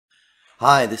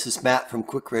Hi, this is Matt from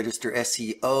Quick Register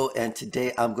SEO, and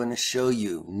today I'm going to show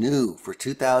you new for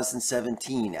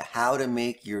 2017 how to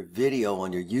make your video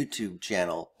on your YouTube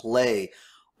channel play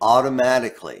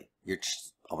automatically.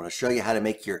 I want to show you how to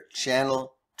make your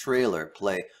channel trailer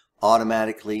play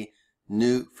automatically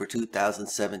new for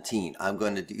 2017. I'm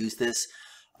going to use this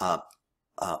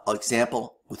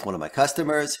example with one of my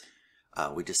customers.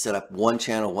 We just set up one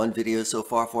channel, one video so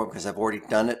far for them because I've already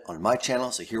done it on my channel.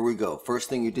 So here we go. First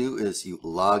thing you do is you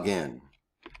log in.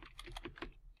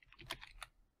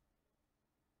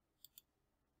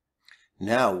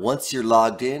 Now, once you're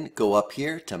logged in, go up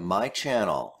here to My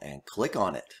Channel and click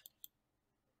on it.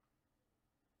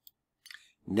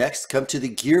 Next, come to the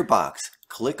gear box.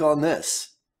 Click on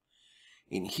this.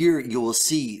 In here, you will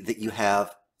see that you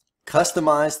have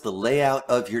customized the layout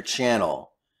of your channel.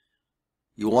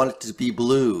 You want it to be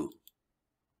blue.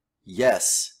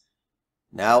 Yes.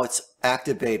 Now it's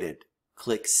activated.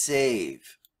 Click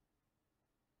Save.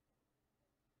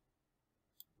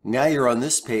 Now you're on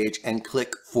this page and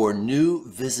click for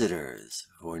new visitors.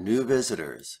 For new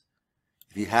visitors.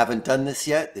 If you haven't done this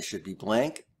yet, this should be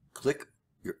blank. Click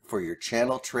for your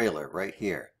channel trailer right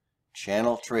here.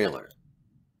 Channel trailer.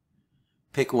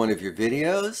 Pick one of your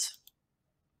videos.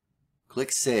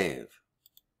 Click Save.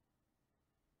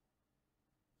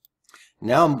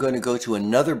 Now I'm going to go to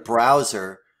another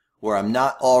browser where I'm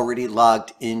not already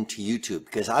logged into YouTube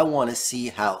because I want to see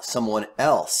how someone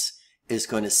else is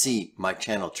going to see my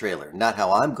channel trailer, not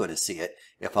how I'm going to see it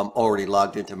if I'm already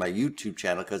logged into my YouTube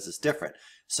channel because it's different.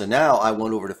 So now I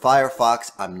went over to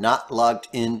Firefox. I'm not logged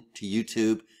into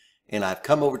YouTube and I've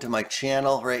come over to my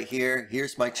channel right here.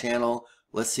 Here's my channel.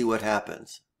 Let's see what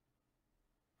happens.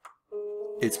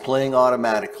 It's playing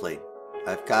automatically.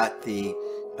 I've got a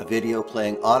video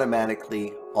playing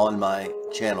automatically on my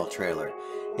channel trailer.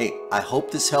 Hey, I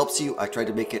hope this helps you. I tried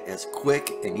to make it as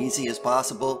quick and easy as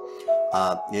possible.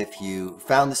 If you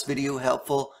found this video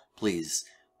helpful, please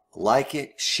like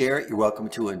it, share it. You're welcome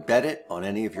to embed it on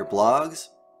any of your blogs.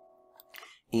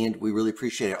 And we really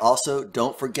appreciate it. Also,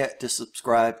 don't forget to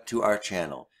subscribe to our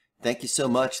channel. Thank you so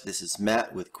much. This is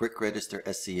Matt with Quick Register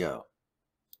SEO.